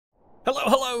Hello,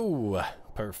 hello!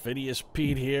 Perfidious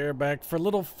Pete here, back for a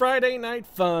little Friday night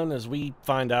fun as we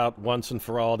find out once and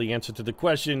for all the answer to the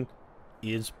question,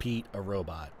 is Pete a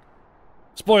robot?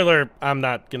 Spoiler, I'm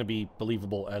not going to be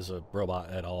believable as a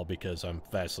robot at all because I'm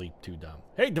vastly too dumb.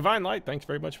 Hey, Divine Light, thanks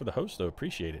very much for the host, though.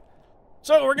 Appreciate it.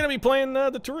 So, we're going to be playing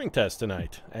the Turing Test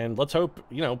tonight, and let's hope,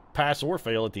 pass or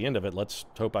fail at the end of it. Let's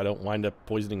hope I don't wind up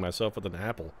poisoning myself with an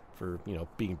apple for,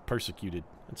 being persecuted.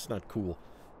 It's not cool.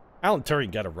 Alan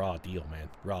Turing got a raw deal, man.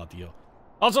 Raw deal.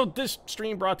 Also, this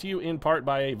stream brought to you in part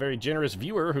by a very generous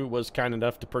viewer who was kind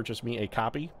enough to purchase me a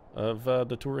copy of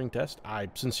the Turing Test. I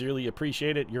sincerely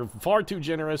appreciate it. You're far too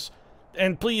generous.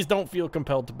 And please don't feel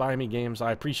compelled to buy me games.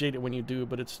 I appreciate it when you do,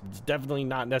 but it's definitely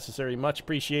not necessary. Much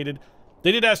appreciated.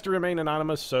 They did ask to remain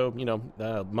anonymous, so,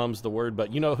 mum's the word,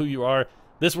 but you know who you are.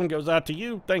 This one goes out to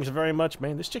you. Thanks very much.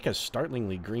 Man, this chick has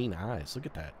startlingly green eyes. Look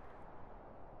at that.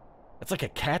 It's like a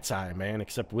cat's eye, man,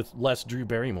 except with less Drew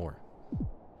Barrymore.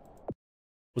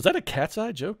 Was that a cat's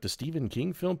eye joke? The Stephen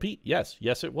King film, Pete? Yes,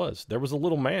 yes it was. There was a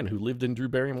little man who lived in Drew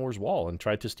Barrymore's wall and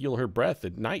tried to steal her breath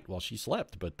at night while she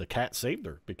slept, but the cat saved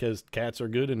her because cats are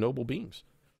good and noble beings.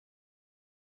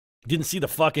 Didn't see the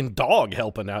fucking dog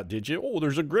helping out, did you? Oh,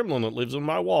 there's a gremlin that lives on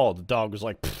my wall. The dog was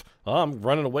like, I'm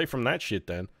running away from that shit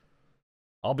then.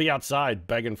 I'll be outside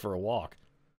begging for a walk.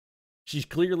 She's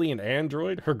clearly an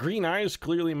android. Her green eyes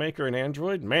clearly make her an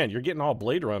android. Man, you're getting all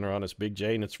Blade Runner on us, Big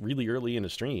J, and it's really early in the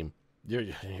stream.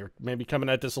 You're maybe coming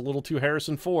at this a little too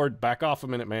Harrison Ford. Back off a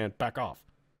minute, man. Back off.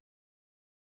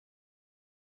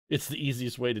 It's the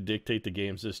easiest way to dictate the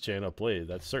games this channel plays,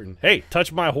 that's certain. Hey,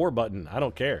 touch my whore button. I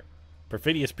don't care.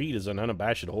 Perfidious Pete is an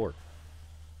unabashed whore.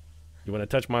 You want to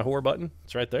touch my whore button?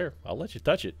 It's right there. I'll let you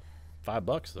touch it.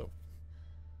 $5, though.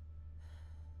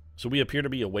 So we appear to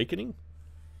be awakening?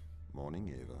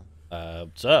 Morning, Ava.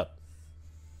 What's up?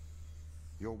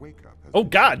 Your wake up has Oh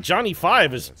God, Johnny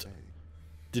Five is...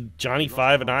 Did Johnny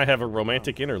Five and I have a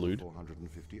romantic interlude?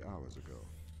 450 hours ago.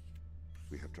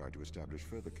 We have tried to establish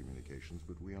further communications,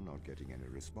 but we are not getting any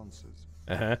responses.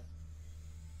 Uh-huh.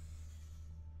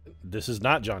 This is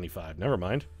not Johnny Five. Never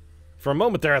mind. For a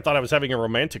moment there, I thought I was having a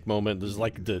romantic moment. This is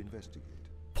like the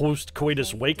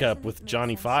post-coitus wake-up with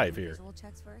Johnny Five here.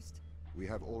 We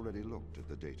have already looked at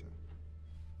the data.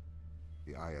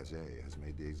 The ISA has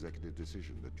made the executive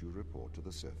decision that you report to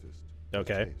the surface.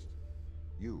 Okay.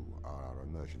 You are our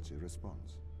emergency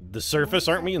response. The surface?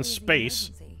 Aren't we in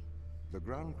space? The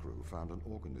ground crew found an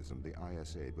organism the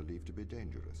ISA believed to be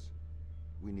dangerous.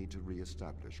 We need to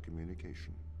re-establish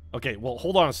communication. Okay, well,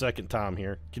 hold on a second, Tom,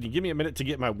 here. Can you give me a minute to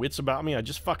get my wits about me? I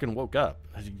just fucking woke up.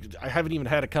 I haven't even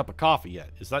had a cup of coffee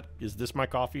yet. Is this my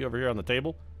coffee over here on the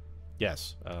table?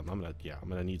 Yes. I'm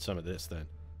gonna need some of this then.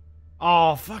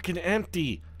 Oh, fucking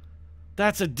empty.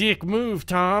 That's a dick move,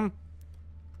 Tom.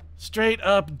 Straight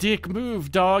up dick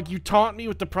move, dog. You taunt me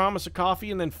with the promise of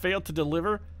coffee and then fail to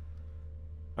deliver?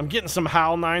 I'm getting some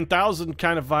HAL 9000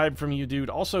 kind of vibe from you, dude.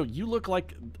 Also, you look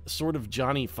like sort of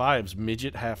Johnny Five's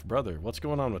midget half-brother. What's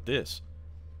going on with this?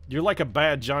 You're like a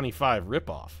bad Johnny Five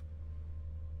ripoff.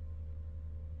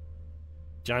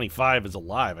 Johnny Five is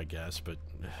alive, I guess, but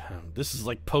this is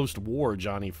like post-war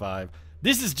Johnny Five.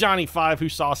 This is Johnny Five who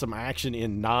saw some action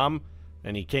in Nam,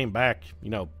 and he came back,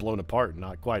 blown apart,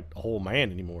 not quite a whole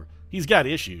man anymore. He's got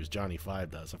issues, Johnny Five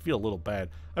does. I feel a little bad.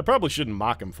 I probably shouldn't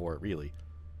mock him for it, really.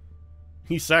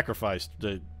 He sacrificed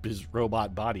his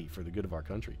robot body for the good of our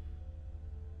country.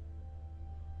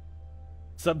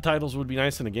 Subtitles would be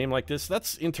nice in a game like this.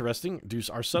 That's interesting.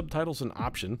 Are subtitles an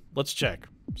option? Let's check.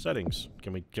 Settings.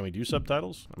 Can we do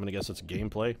subtitles? I'm gonna guess it's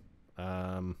gameplay.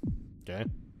 Okay.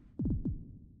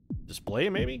 Display,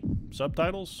 maybe?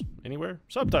 Subtitles? Anywhere?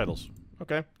 Subtitles.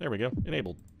 Okay, there we go.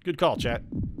 Enabled. Good call, chat.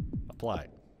 Apply.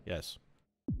 Yes.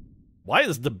 Why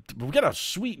is we got a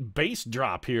sweet bass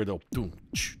drop here, though.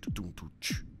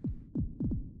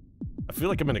 I feel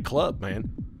like I'm in a club,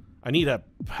 man. I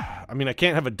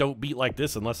can't have a dope beat like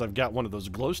this unless I've got one of those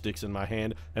glow sticks in my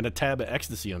hand and a tab of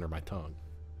ecstasy under my tongue.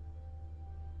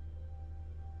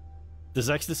 Does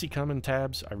ecstasy come in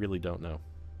tabs? I really don't know.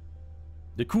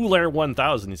 The Cool Air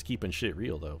 1000 is keeping shit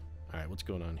real, though. Alright, what's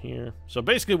going on here? So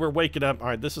basically, we're waking up.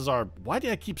 Alright, this is our... Why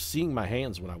do I keep seeing my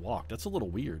hands when I walk? That's a little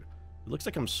weird. It looks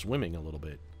like I'm swimming a little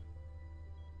bit.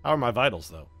 How are my vitals,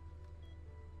 though?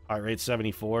 Heart rate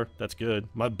 74. That's good.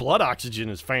 My blood oxygen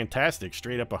is fantastic.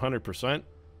 Straight up 100%.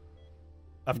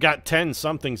 I've got 10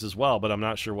 somethings as well, but I'm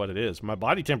not sure what it is. My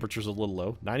body temperature's a little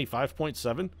low.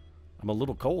 95.7. I'm a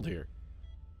little cold here.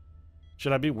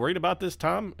 Should I be worried about this,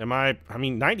 Tom? I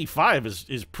mean, 95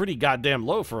 is pretty goddamn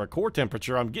low for a core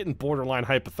temperature. I'm getting borderline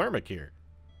hypothermic here.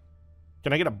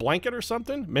 Can I get a blanket or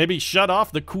something? Maybe shut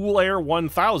off the Cool Air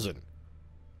 1000.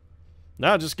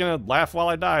 No, just gonna laugh while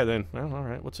I die then. Well,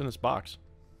 alright, what's in this box?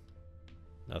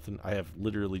 Nothing. I have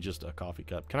literally just a coffee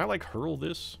cup. Can I, like, hurl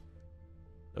this?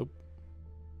 Nope.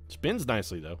 Spins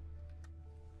nicely, though.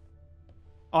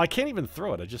 Oh, I can't even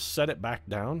throw it. I just set it back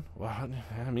down. Well,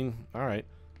 I mean, alright.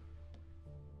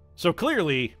 So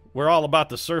clearly, we're all about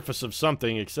the surface of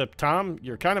something, except, Tom,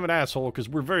 you're kind of an asshole, because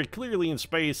we're very clearly in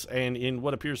space and in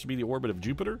what appears to be the orbit of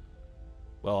Jupiter.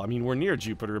 Well, I mean, we're near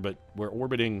Jupiter, but we're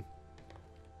orbiting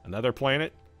another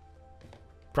planet.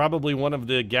 Probably one of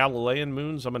the Galilean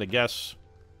moons. I'm going to guess.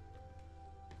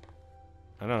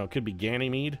 I don't know. It could be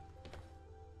Ganymede.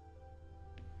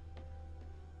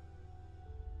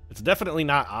 It's definitely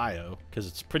not Io, because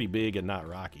it's pretty big and not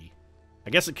rocky. I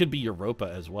guess it could be Europa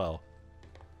as well.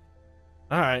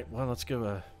 Alright, well, let's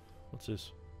go, what's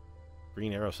this?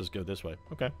 Green arrow says go this way.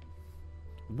 Okay.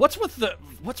 What's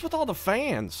with all the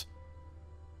fans?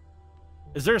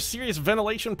 Is there a serious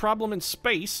ventilation problem in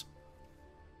space?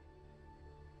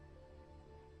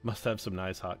 Must have some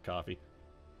nice hot coffee.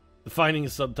 The finding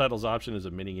subtitles option is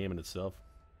a minigame in itself.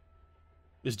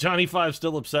 Is Johnny Five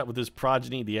still upset with his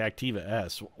progeny, the Activa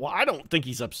S? Well, I don't think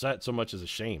he's upset so much as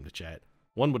ashamed, chat.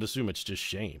 One would assume it's just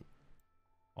shame.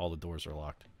 All the doors are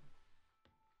locked.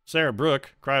 Sarah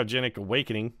Brooke, Cryogenic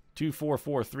Awakening,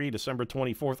 2443, December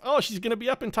 24th. Oh, she's going to be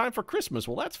up in time for Christmas.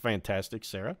 Well, that's fantastic,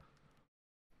 Sarah.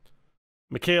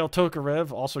 Mikhail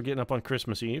Tokarev, also getting up on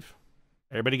Christmas Eve.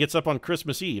 Everybody gets up on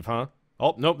Christmas Eve, huh?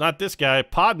 Oh, nope, not this guy.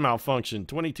 Pod Malfunction,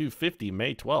 2250,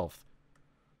 May 12th.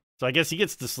 So I guess he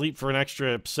gets to sleep for an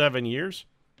extra 7 years?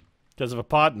 Because of a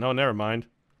pod? No, never mind.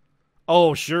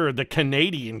 Oh, sure, the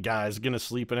Canadian guy's going to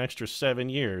sleep an extra 7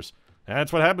 years.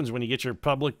 That's what happens when you get your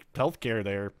public health care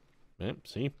there.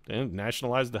 See? And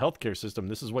nationalize the healthcare system.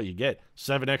 This is what you get.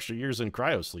 7 extra years in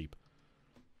cryosleep.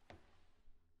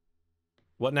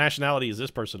 What nationality is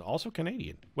this person? Also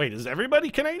Canadian. Wait, is everybody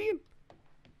Canadian?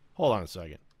 Hold on a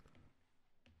second.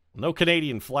 No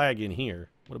Canadian flag in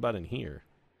here. What about in here?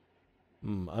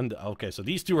 Okay, so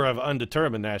these two are of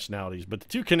undetermined nationalities, but the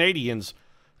two Canadians,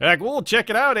 they're like, well,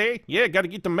 check it out, eh? Yeah, gotta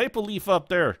get the maple leaf up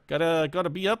there. Gotta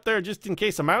be up there just in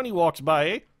case a Mountie walks by,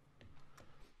 eh?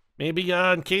 Maybe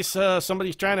in case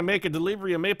somebody's trying to make a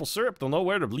delivery of maple syrup, they'll know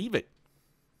where to leave it.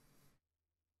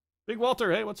 Big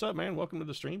Walter, hey, what's up, man? Welcome to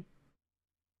the stream.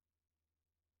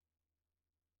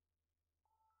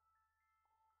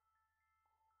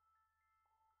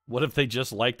 What if they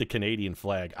just like the Canadian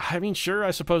flag? I mean, sure,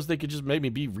 I suppose they could just maybe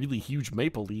be really huge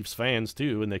Maple Leafs fans,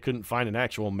 too, and they couldn't find an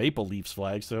actual Maple Leafs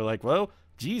flag, so they're like, well,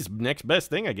 geez, next best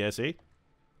thing, I guess, eh?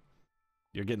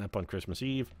 You're getting up on Christmas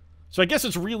Eve. So I guess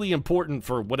it's really important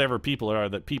for whatever people are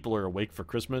that people are awake for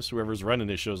Christmas. Whoever's running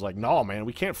this show is like, no, man,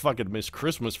 we can't fucking miss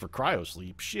Christmas for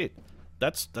cryosleep. Shit,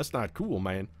 that's not cool,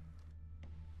 man.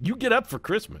 You get up for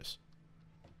Christmas.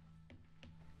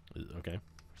 Okay,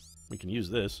 we can use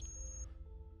this.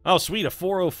 Oh, sweet, a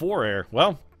 404 air.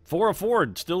 Well,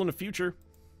 404, still in the future.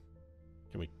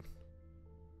 Can we...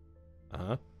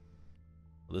 Well,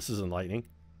 this is enlightening.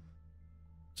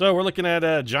 So, we're looking at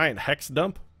a giant hex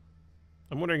dump.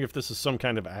 I'm wondering if this is some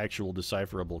kind of actual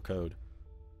decipherable code.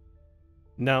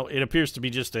 No, it appears to be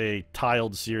just a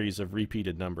tiled series of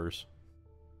repeated numbers.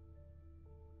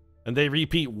 And they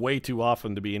repeat way too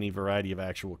often to be any variety of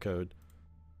actual code.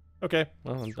 Okay,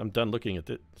 well, I'm done looking at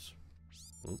this.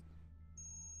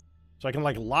 So I can,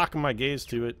 like, lock my gaze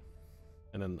to it,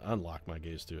 and then unlock my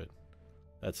gaze to it.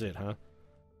 That's it, huh?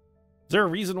 Is there a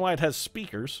reason why it has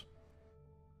speakers?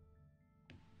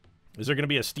 Is there going to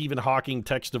be a Stephen Hawking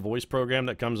text-to-voice program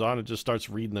that comes on and just starts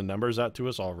reading the numbers out to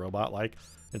us, all robot-like?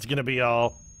 It's going to be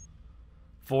all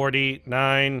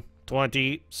 49,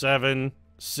 27,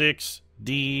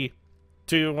 6D,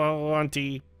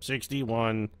 20,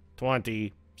 61,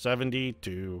 20,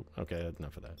 72. Okay,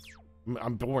 enough of that.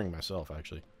 I'm boring myself,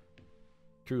 actually.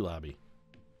 True lobby.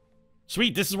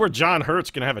 Sweet, this is where John Hurt's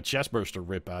gonna have a chest burster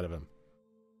rip out of him.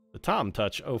 The Tom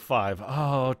Touch 05.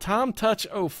 Oh, Tom Touch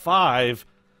 05.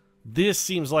 This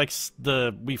seems like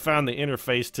we found the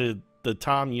interface to the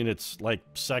Tom unit's, like,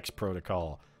 sex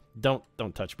protocol. Don't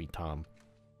touch me, Tom.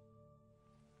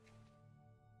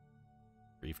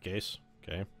 Briefcase.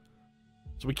 Okay.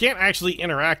 So we can't actually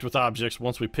interact with objects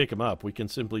once we pick them up. We can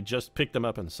simply just pick them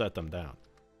up and set them down.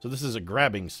 So this is a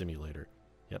grabbing simulator.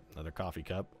 Yep, another coffee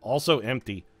cup. Also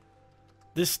empty.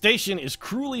 This station is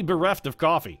cruelly bereft of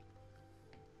coffee.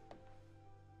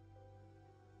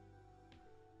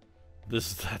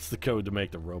 That's the code to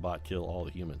make the robot kill all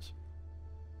the humans.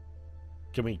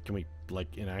 Can we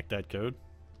like enact that code?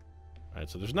 Alright,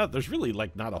 so there's really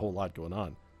like not a whole lot going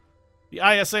on. The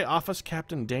ISA Office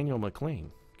Captain Daniel McLean.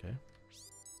 Okay.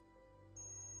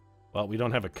 Well, we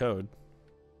don't have a code.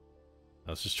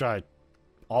 Let's just try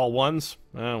All ones?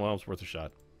 Oh, well, it's worth a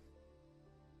shot.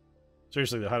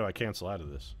 Seriously, though, how do I cancel out of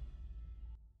this?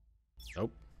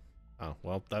 Nope. Oh,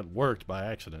 well, that worked by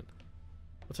accident.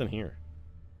 What's in here?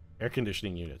 Air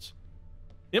conditioning units.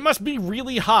 It must be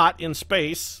really hot in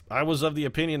space. I was of the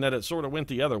opinion that it sort of went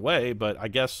the other way, but I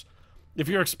guess if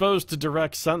you're exposed to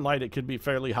direct sunlight, it could be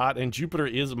fairly hot, and Jupiter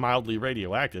is mildly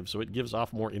radioactive, so it gives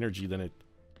off more energy than it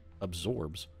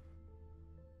absorbs.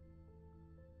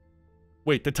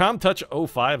 Wait, the Tom Touch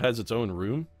 05 has its own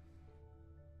room?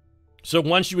 So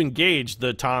once you engage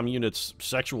the Tom unit's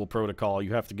sexual protocol,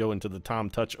 you have to go into the Tom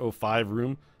Touch 05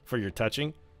 room for your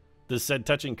touching. Does said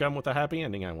touching come with a happy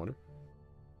ending, I wonder?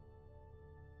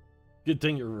 Good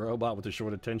thing you're a robot with a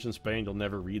short attention span. You'll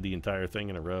never read the entire thing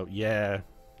in a row. Yeah,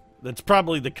 that's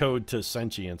probably the code to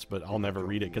sentience, but I'll never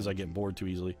read it because I get bored too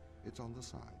easily. It's on the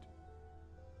side.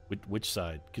 Which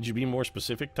side? Could you be more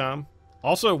specific, Tom?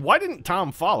 Also, why didn't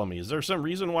Tom follow me? Is there some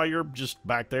reason why you're just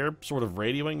back there sort of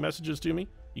radioing messages to me?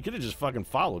 You could have just fucking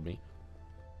followed me.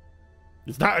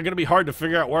 It's not going to be hard to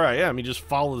figure out where I am. You just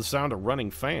follow the sound of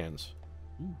running fans.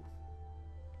 Ooh.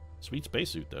 Sweet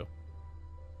spacesuit, though.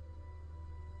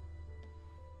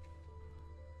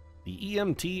 The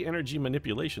EMT energy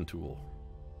manipulation tool.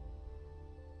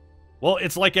 Well,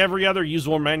 it's like every other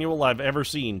user manual I've ever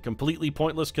seen. Completely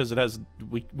pointless because it has...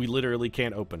 We literally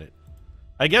can't open it.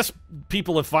 I guess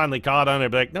people have finally caught on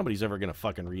it, like, nobody's ever going to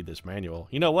fucking read this manual.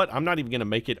 You know what? I'm not even going to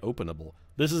make it openable.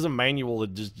 This is a manual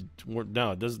that just...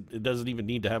 No, it doesn't even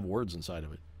need to have words inside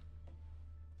of it.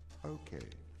 Okay.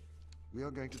 We are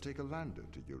going to take a lander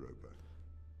to Europa.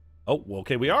 Oh, well,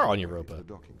 okay, we are on Europa. The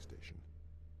docking station.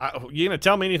 You going to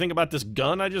tell me anything about this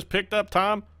gun I just picked up,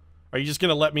 Tom? Or are you just going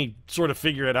to let me sort of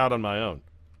figure it out on my own?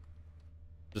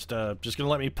 Just gonna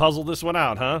let me puzzle this one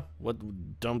out, huh? What?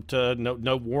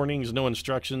 No warnings, no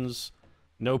instructions,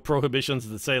 no prohibitions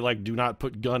that say, like, do not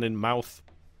put gun in mouth,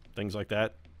 things like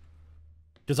that.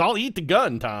 Because I'll eat the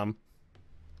gun, Tom.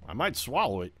 I might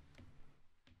swallow it.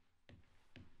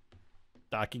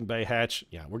 Docking bay hatch.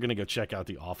 Yeah, we're gonna go check out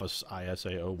the office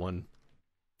ISA-01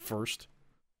 first.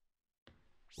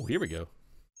 Oh, here we go.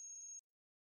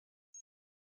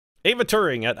 Ava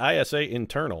Turing at ISA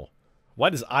Internal. Why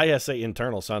does ISA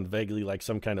Internal sound vaguely like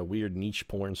some kind of weird niche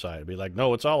porn site? It'd be like,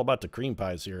 no, it's all about the cream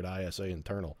pies here at ISA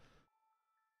Internal.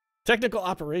 Technical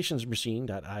Operations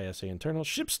Machine.ISA Internal.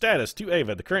 Ship status to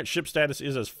Ava. The current ship status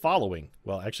is as following.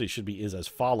 Well, actually, it should be is as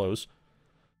follows.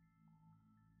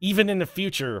 Even in the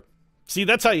future. See,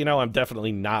 that's how you know I'm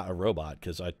definitely not a robot,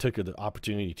 because I took the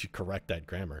opportunity to correct that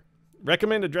grammar.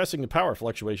 Recommend addressing the power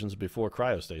fluctuations before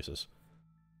cryostasis.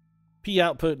 P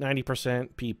output 90%,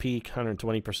 P peak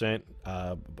 120%.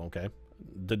 Okay.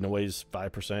 The noise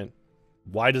 5%.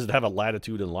 Why does it have a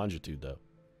latitude and longitude though?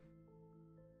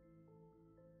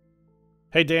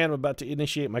 Hey Dan, I'm about to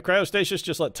initiate my cryostasis.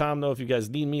 Just let Tom know if you guys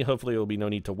need me. Hopefully there will be no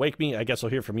need to wake me. I guess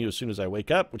I'll hear from you as soon as I wake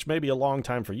up, which may be a long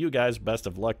time for you guys. Best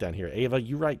of luck down here. Ava,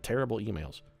 you write terrible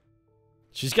emails.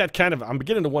 She's got kind of... I'm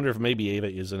beginning to wonder if maybe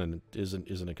Ava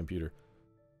isn't a computer.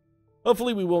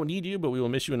 Hopefully we won't need you, but we will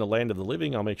miss you in the land of the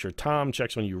living. I'll make sure Tom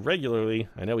checks on you regularly.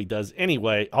 I know he does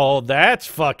anyway. Oh, that's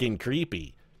fucking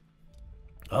creepy.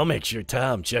 I'll make sure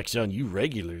Tom checks on you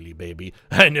regularly, baby.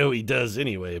 I know he does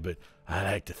anyway, but I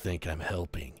like to think I'm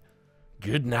helping.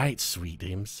 Good night,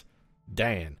 sweetums.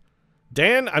 Dan.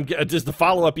 Dan, does the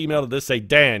follow-up email to this say,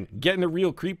 Dan, getting a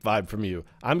real creep vibe from you.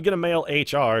 I'm going to mail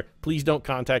HR. Please don't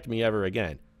contact me ever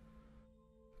again.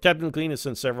 Captain McLean has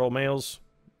sent several mails,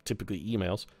 typically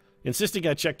emails, insisting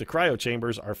I check the cryo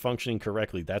chambers are functioning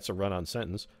correctly. That's a run-on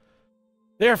sentence.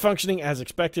 They are functioning as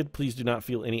expected. Please do not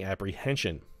feel any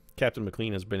apprehension. Captain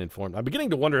McLean has been informed. I'm beginning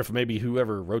to wonder if maybe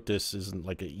whoever wrote this isn't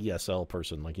like an ESL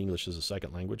person, like English is a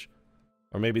second language.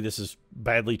 Or maybe this is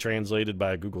badly translated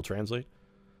by Google Translate.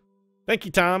 Thank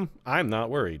you, Tom. I'm not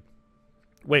worried.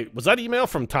 Wait, was that email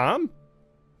from Tom?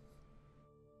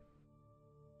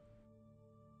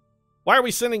 Why are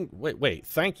we sending... Wait.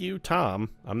 Thank you, Tom.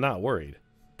 I'm not worried.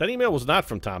 That email was not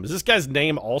from Tom. Is this guy's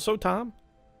name also Tom?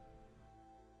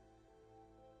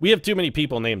 We have too many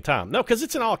people named Tom. No, because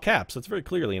it's in all caps. That's very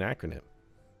clearly an acronym.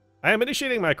 I am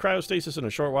initiating my cryostasis in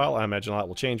a short while. I imagine a lot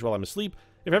will change while I'm asleep.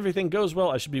 If everything goes well,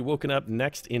 I should be woken up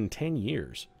next in 10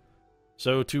 years.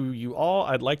 So to you all,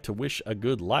 I'd like to wish a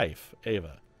good life,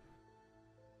 Ava.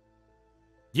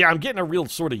 Yeah, I'm getting a real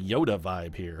sort of Yoda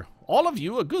vibe here. All of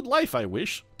you, a good life, I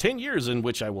wish. 10 years in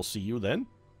which I will see you then.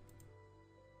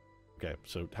 Okay,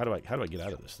 so how do I get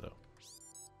out of this, though?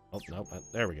 Oh, no,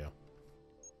 there we go.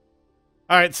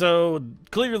 All right, so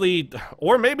clearly,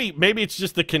 or maybe it's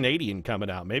just the Canadian coming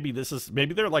out. Maybe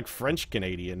they're like French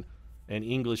Canadian, and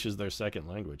English is their second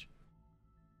language.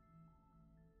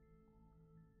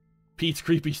 Pete's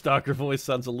creepy stalker voice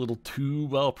sounds a little too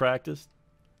well practiced.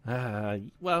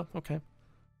 Well, okay.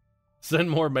 Send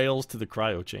more mails to the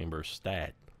cryo chamber.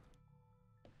 Stat.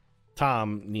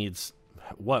 Tom needs...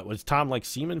 What? Was Tom like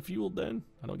semen fueled then?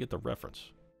 I don't get the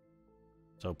reference.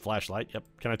 So, flashlight. Yep.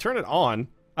 Can I turn it on?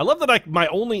 I love that my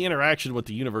only interaction with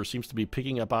the universe seems to be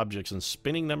picking up objects and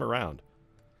spinning them around.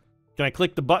 Can I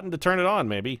click the button to turn it on,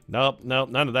 maybe? Nope, nope,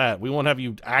 none of that. We won't have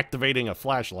you activating a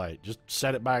flashlight. Just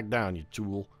set it back down, you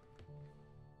tool.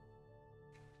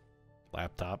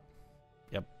 Laptop.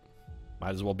 Yep.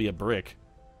 Might as well be a brick.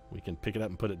 We can pick it up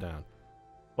and put it down.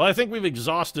 Well, I think we've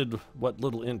exhausted what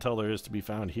little intel there is to be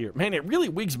found here. Man, it really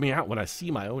wigs me out when I see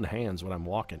my own hands when I'm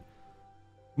walking.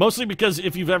 Mostly because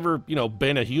if you've ever, you know,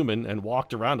 been a human and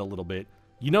walked around a little bit,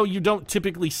 you know you don't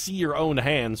typically see your own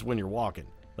hands when you're walking.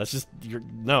 That's just,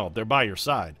 no, they're by your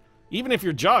side. Even if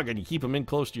you're jogging, you keep them in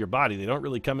close to your body. They don't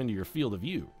really come into your field of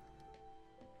view.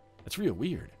 That's real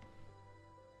weird.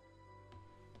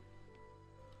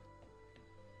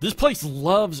 This place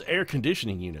loves air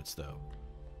conditioning units, though.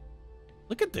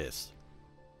 Look at this.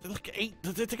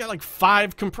 They got like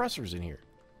 5 compressors in here.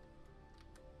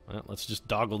 Well, let's just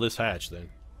doggle this hatch,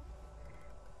 then.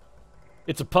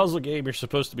 It's a puzzle game. You're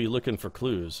supposed to be looking for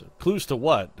clues. Clues to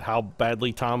what? How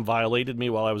badly Tom violated me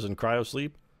while I was in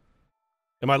cryosleep?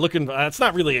 Am I looking... That's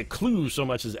not really a clue so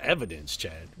much as evidence,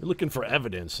 Chad. You're looking for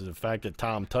evidence of the fact that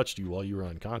Tom touched you while you were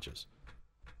unconscious.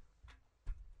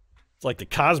 It's like the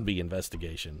Cosby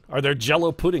investigation. Are there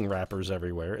Jell-O pudding wrappers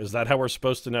everywhere? Is that how we're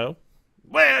supposed to know?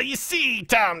 Well, you see,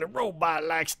 Tom the robot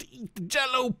likes to eat the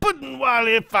Jell-O pudding while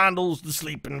he fondles the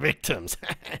sleeping victims.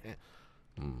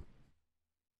 I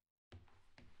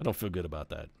don't feel good about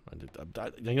that.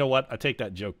 You know what? I take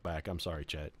that joke back. I'm sorry,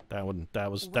 Chat.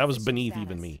 That was beneath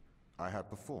even me. I have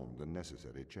performed the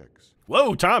necessary checks.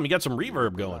 Whoa, Tom, you got some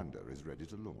reverb going. Lander is ready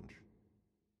to launch.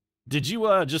 Did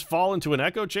you just fall into an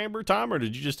echo chamber, Tom, or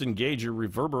did you just engage your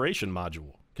reverberation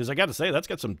module? Because I got to say, that's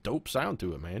got some dope sound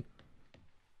to it, man.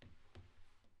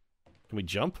 Can we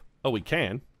jump? Oh, we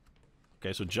can.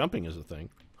 Okay, so jumping is a thing.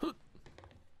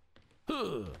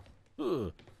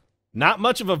 Not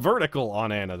much of a vertical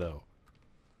on Anna, though.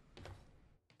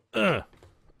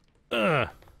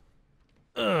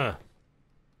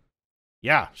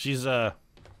 Yeah, she's,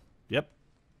 yep.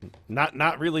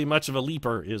 Not really much of a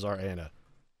leaper is our Anna.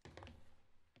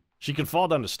 She can fall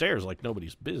down the stairs like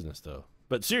nobody's business, though.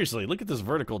 But seriously, look at this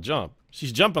vertical jump.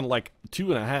 She's jumping like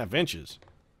 2.5 inches.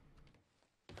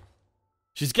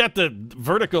 She's got the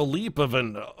vertical leap of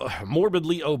an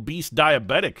morbidly obese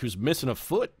diabetic who's missing a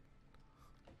foot.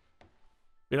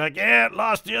 Be like, yeah,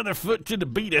 lost the other foot to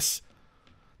diabetes.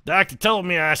 Doctor told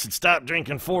me I should stop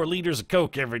drinking 4 liters of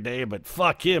Coke every day, but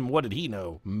fuck him, what did he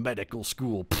know? Medical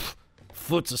school. Pfft,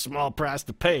 foot's a small price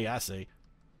to pay, I say.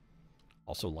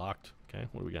 Also locked. Okay,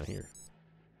 what do we got here?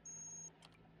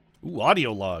 Ooh,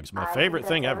 audio logs, my favorite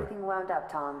thing ever. Everything wound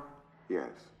up, Tom. Yes.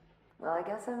 Well, I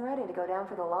guess I'm ready to go down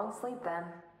for the long sleep then.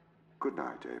 Good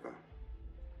night, Ava.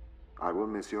 I will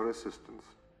miss your assistance.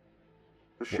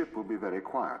 The ship will be very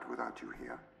quiet without you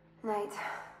here. Night.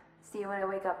 See you when I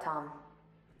wake up, Tom.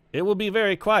 It will be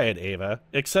very quiet, Ava,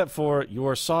 except for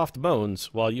your soft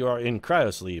moans while you are in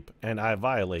cryosleep and I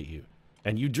violate you.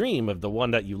 And you dream of the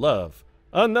one that you love,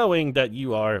 unknowing that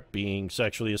you are being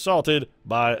sexually assaulted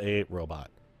by a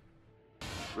robot.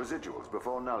 Residuals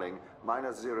before nulling,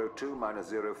 -02,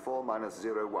 -04,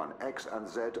 -01. X and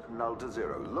Z null to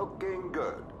 0. Looking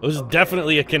good. This is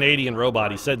definitely a Canadian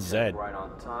robot. He said Z. Right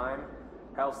on time.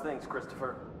 How's things,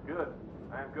 Christopher? Good.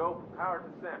 I have go for power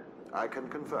descent. I can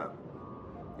confirm.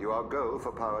 You are go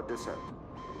for powered descent.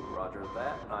 Roger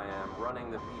that. I am running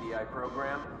the PDI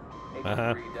program.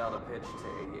 80-degree delta pitch to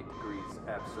 88 degrees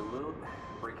absolute.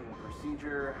 Braking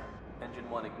procedure. Engine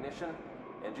 1 ignition.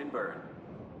 Engine burn.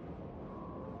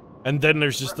 And then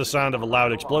there's just the sound of a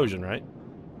loud explosion, right?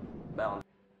 Balance.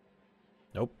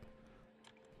 Nope.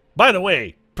 By the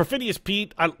way, Perfidious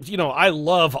Pete, I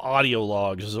love audio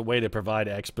logs as a way to provide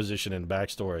exposition and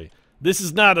backstory. This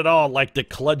is not at all like the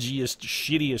kludgiest,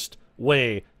 shittiest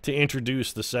way to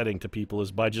introduce the setting to people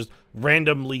is by just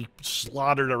randomly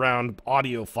slaughtered around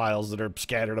audio files that are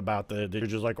scattered about they're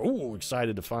just like, oh,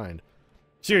 excited to find.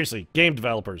 Seriously, game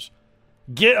developers,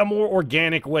 get a more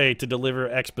organic way to deliver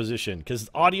exposition, because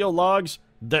audio logs,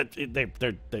 they're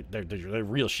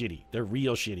real shitty. They're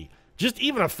real shitty. Just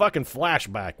even a fucking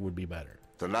flashback would be better.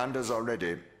 The landers are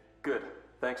ready. Good.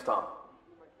 Thanks, Tom.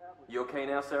 You okay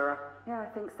now, Sarah? Yeah, I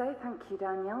think so. Thank you,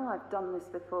 Daniel. I've done this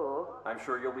before. I'm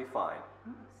sure you'll be fine.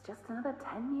 It's just another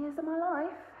 10 years of my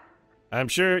life. I'm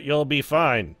sure you'll be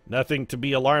fine. Nothing to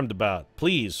be alarmed about.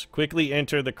 Please, quickly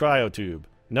enter the cryotube.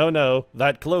 No,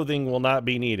 that clothing will not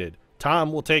be needed.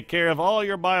 Tom will take care of all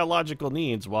your biological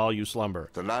needs while you slumber.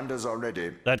 The landers are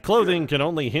ready. That clothing can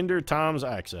only hinder Tom's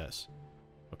access.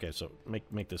 Okay, so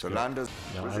make this The go. landers.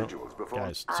 No, I don't. Residuals before.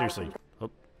 Guys, seriously. Oh,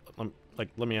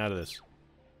 let me out of this.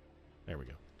 There we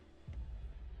go.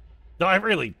 No, I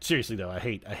really, seriously though, I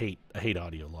hate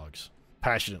audio logs.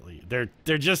 Passionately.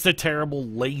 They're just a terrible,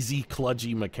 lazy,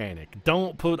 kludgy mechanic.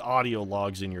 Don't put audio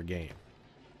logs in your game.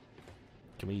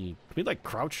 Can we like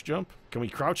crouch jump? Can we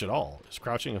crouch at all? Is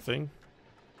crouching a thing?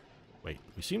 Wait,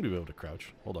 we seem to be able to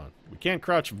crouch. Hold on. We can't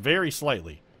crouch very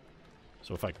slightly.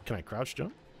 So can I crouch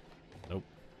jump? Nope.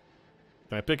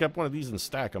 Can I pick up one of these and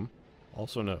stack them?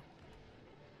 Also no.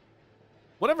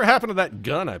 Whatever happened to that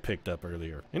gun I picked up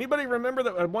earlier? Anybody remember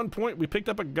that at one point we picked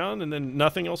up a gun and then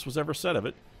nothing else was ever said of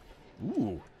it?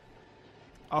 Ooh.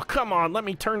 Oh, come on. Let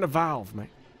me turn the valve, man.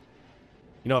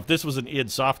 You know, if this was an id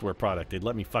Software product, they'd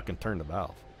let me fucking turn the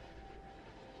valve.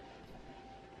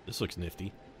 This looks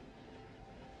nifty.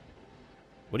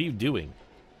 What are you doing?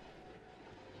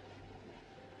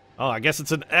 Oh, I guess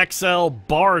it's an Excel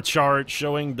bar chart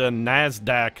showing the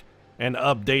NASDAQ and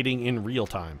updating in real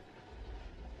time.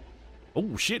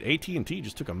 Oh, shit. AT&T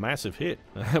just took a massive hit.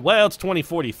 Well, it's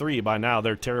 2043. By now,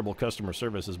 their terrible customer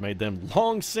service has made them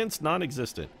long since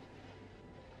non-existent.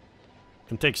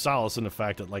 Can take solace in the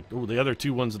fact that, like, oh, the other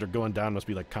two ones that are going down must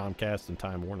be, like, Comcast and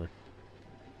Time Warner.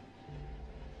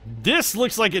 This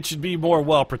looks like it should be more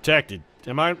well-protected.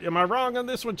 Am I wrong on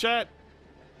this one, chat?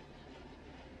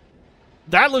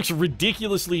 That looks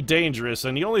ridiculously dangerous,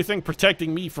 and the only thing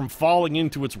protecting me from falling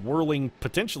into its whirling,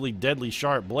 potentially deadly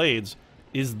sharp blades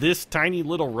is this tiny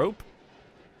little rope?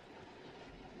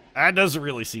 That doesn't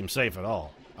really seem safe at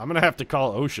all. I'm gonna have to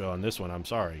call OSHA on this one, I'm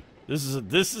sorry. This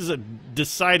is a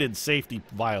decided safety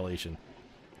violation.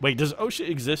 Wait, does OSHA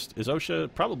exist? Is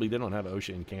OSHA... Probably they don't have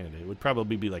OSHA in Canada. It would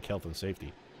probably be like health and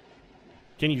safety.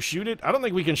 Can you shoot it? I don't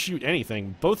think we can shoot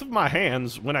anything. Both of my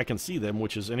hands, when I can see them,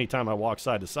 which is anytime I walk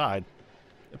side to side,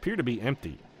 appear to be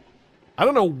empty. I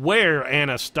don't know where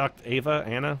Anna stuck... Ava?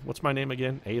 Anna? What's my name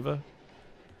again? Ava?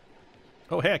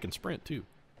 Oh, hey, I can sprint, too.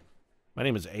 My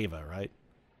name is Ava, right?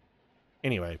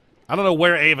 Anyway, I don't know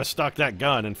where Ava stuck that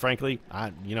gun, and frankly,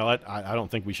 you know what? I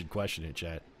don't think we should question it,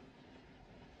 chat.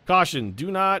 Caution,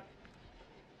 do not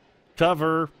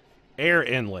cover air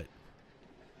inlet.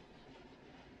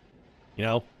 You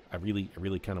know, I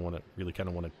really kind of want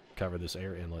to cover this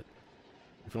air inlet.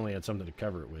 If only I had something to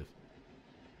cover it with.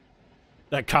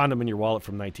 That condom in your wallet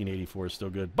from 1984 is still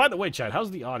good. By the way, chat,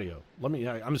 how's the audio?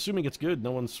 I'm assuming it's good.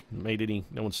 No one's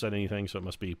said anything, so it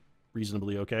must be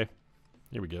reasonably okay.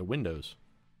 Here we go. Windows.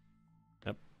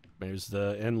 Yep. There's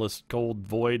the endless cold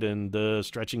void and the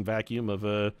stretching vacuum of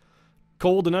a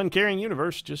cold and uncaring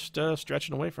universe just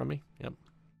stretching away from me. Yep.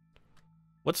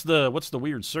 What's the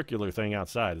weird circular thing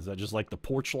outside? Is that just like the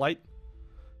porch light?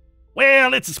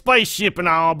 Well, it's a spaceship and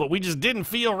all, but we just didn't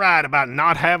feel right about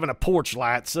not having a porch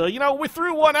light, so, you know, we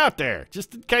threw one out there,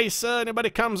 just in case anybody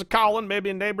comes a-calling, maybe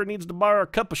a neighbor needs to borrow a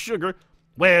cup of sugar.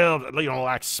 Well, you know,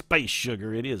 like space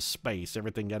sugar, it is space.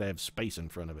 Everything gotta have space in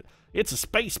front of it. It's a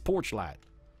space porch light.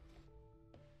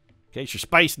 In case your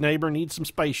space neighbor needs some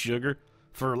space sugar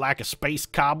for, like, a space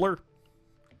cobbler.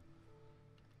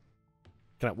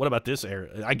 What about this air?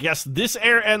 I guess this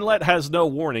air inlet has no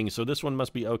warning, so this one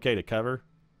must be okay to cover.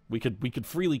 We could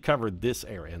freely cover this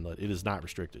air inlet. It is not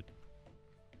restricted.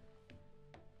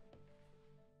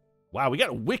 Wow, we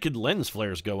got wicked lens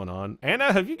flares going on.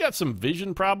 Anna, have you got some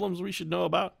vision problems we should know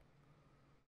about?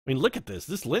 I mean, look at this.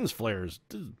 This lens flare is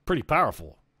pretty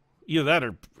powerful. Either that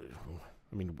or...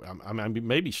 I mean, I'm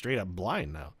maybe straight up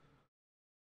blind now.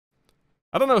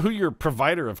 I don't know who your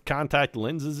provider of contact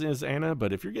lenses is, Anna,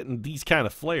 but if you're getting these kind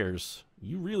of flares,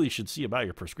 you really should see about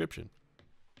your prescription.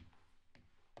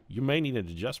 You may need an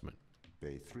adjustment.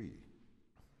 Bay 3.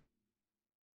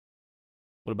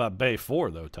 What about Bay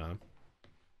 4, though, Tom?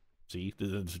 See,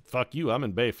 fuck you, I'm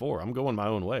in Bay 4. I'm going my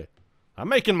own way. I'm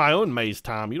making my own maze,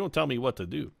 Tom. You don't tell me what to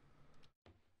do.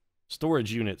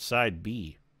 Storage unit, side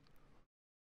B.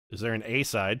 Is there an A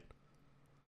side?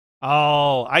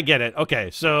 Oh, I get it.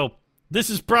 Okay, so this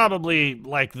is probably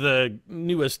like the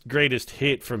newest, greatest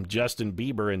hit from Justin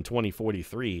Bieber in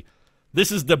 2043. This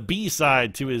is the B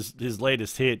side to his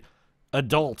latest hit,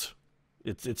 Adult.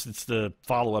 It's the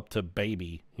follow-up to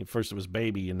Baby. First it was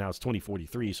Baby, and now it's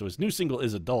 2043, so his new single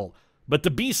is Adult. But the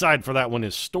B side for that one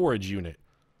is Storage Unit.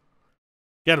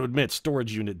 Gotta admit,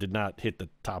 Storage Unit did not hit the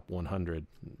top 100.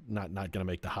 Not gonna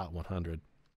make the Hot 100.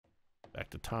 Back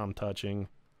to Tom touching.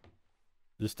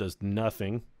 This does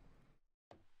nothing.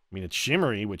 I mean, it's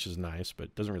shimmery, which is nice, but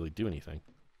it doesn't really do anything.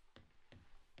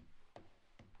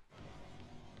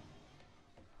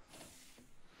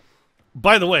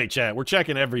 By the way, chat, we're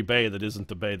checking every bay that isn't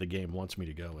the bay the game wants me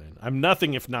to go in. I'm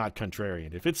nothing if not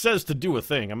contrarian. If it says to do a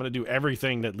thing, I'm going to do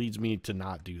everything that leads me to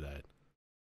not do that.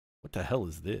 What the hell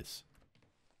is this?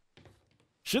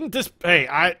 Shouldn't this... Hey,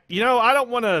 I don't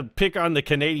want to pick on the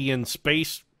Canadian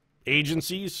space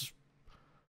agencies'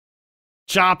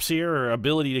 chops here or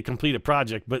ability to complete a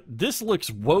project, but this looks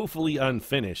woefully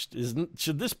unfinished.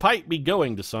 Should this pipe be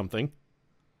going to something?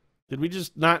 Did we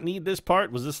just not need this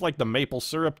part? Was this like the maple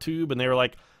syrup tube and they were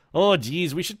like, oh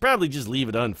geez, we should probably just leave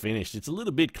it unfinished. It's a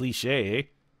little bit cliche, eh?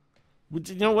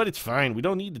 You know what? It's fine. We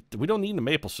don't need the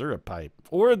maple syrup pipe.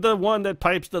 Or the one that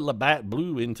pipes the Labatt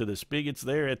Blue into the spigots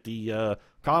there at the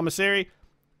commissary.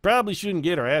 Probably shouldn't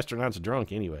get our astronauts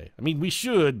drunk anyway. I mean, we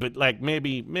should, but like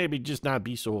maybe just not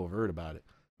be so overt about it.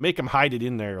 Make them hide it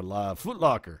in their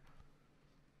footlocker.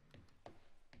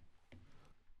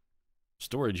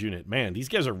 Storage unit. Man, these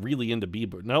guys are really into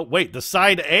B. No, wait. The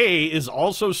side A is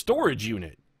also storage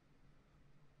unit.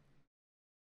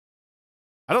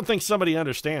 I don't think somebody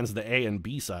understands the A and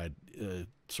B side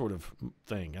sort of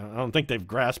thing. I don't think they've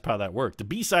grasped how that worked. The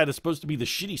B side is supposed to be the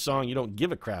shitty song you don't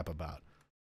give a crap about.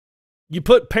 You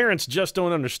put Parents Just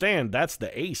Don't Understand, that's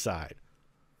the A side.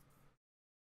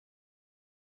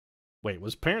 Wait,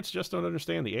 was Parents Just Don't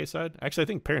Understand the A side? Actually, I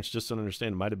think Parents Just Don't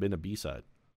Understand might have been a B side.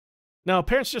 No,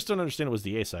 Parents Just Don't Understand it was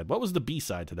the A side. What was the B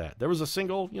side to that? There was a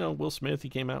single, Will Smith, he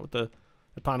came out with the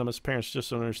eponymous Parents Just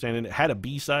Don't Understand, and it had a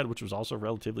B side, which was also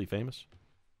relatively famous.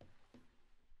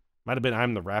 Might have been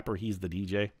I'm the Rapper, He's the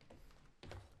DJ.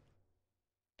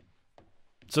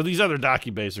 So these other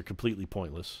docu-bays are completely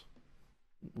pointless.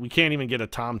 We can't even get a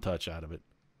Tom touch out of it.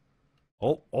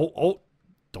 Oh.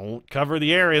 Don't cover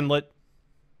the air inlet.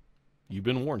 You've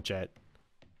been warned, chat.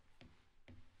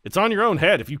 It's on your own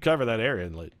head if you cover that air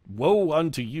inlet. Woe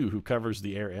unto you who covers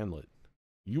the air inlet.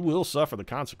 You will suffer the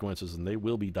consequences, and they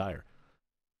will be dire.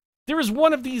 There is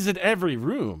one of these in every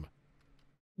room.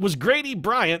 Was Grady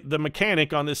Bryant the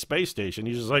mechanic on this space station?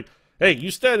 He's just like, hey,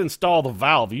 you said install the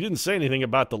valve. You didn't say anything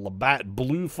about the Labatt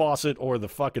Blue faucet or the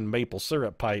fucking maple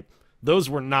syrup pipe.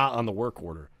 Those were not on the work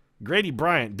order. Grady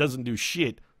Bryant doesn't do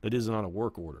shit that isn't on a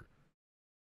work order.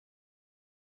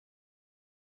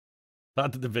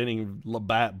 Thought that the vending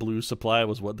Labatt Blue supply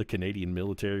was what the Canadian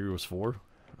military was for.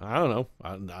 I don't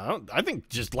know. I think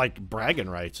just like bragging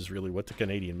rights is really what the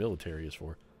Canadian military is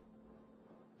for.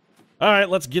 All right,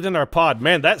 let's get in our pod.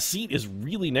 Man, that seat is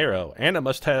really narrow. Anna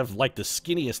must have like the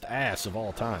skinniest ass of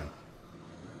all time.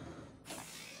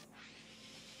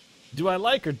 Do I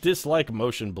like or dislike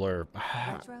motion blur?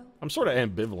 I'm sort of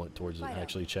ambivalent towards it,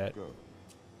 actually, chat. Go.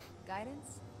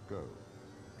 Guidance? Go.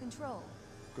 Control?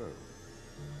 Go.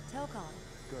 Telcom?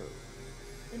 Go.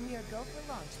 Then we are go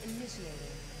for launch initiating.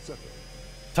 Settle.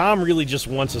 Tom really just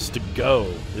wants us to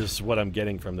go, is what I'm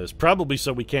getting from this. Probably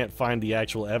so we can't find the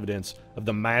actual evidence of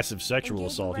the massive sexual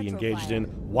assault he engaged in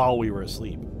while we were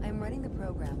asleep. I'm running the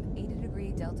program.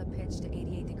 80-degree delta pitch to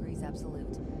 88 degrees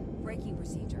absolute. Braking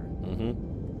procedure.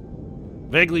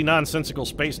 Vaguely nonsensical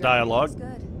space dialogue.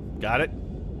 Good. Got it.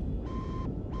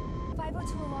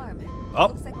 502 alarm. Oh,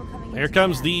 Looks like we're coming here into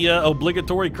comes gas. the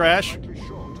obligatory crash. Slightly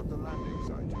short of the landing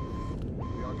site.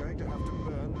 We are going to have to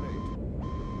burn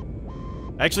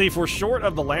late. Actually, if we're short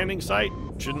of the landing site,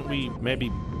 shouldn't we maybe...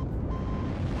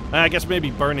 I guess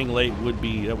maybe burning late would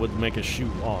make us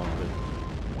shoot long, but...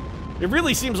 It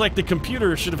really seems like the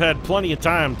computer should have had plenty of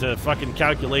time to fucking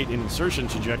calculate an insertion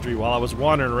trajectory while I was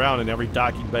wandering around in every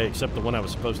docking bay except the one I was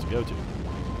supposed to go to.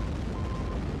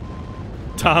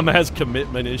 Tom has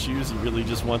commitment issues. He really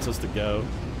just wants us to go.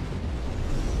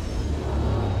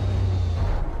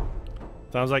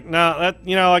 Tom's like, no,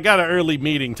 I got an early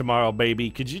meeting tomorrow,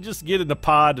 baby. Could you just get in the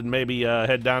pod and maybe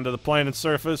head down to the planet's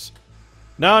surface?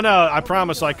 No, I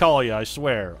promise I call you, I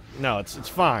swear. No, it's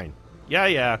fine.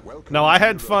 Yeah. No, I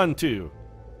had fun, too.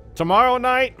 Tomorrow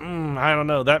night? I don't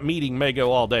know. That meeting may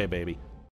go all day, baby.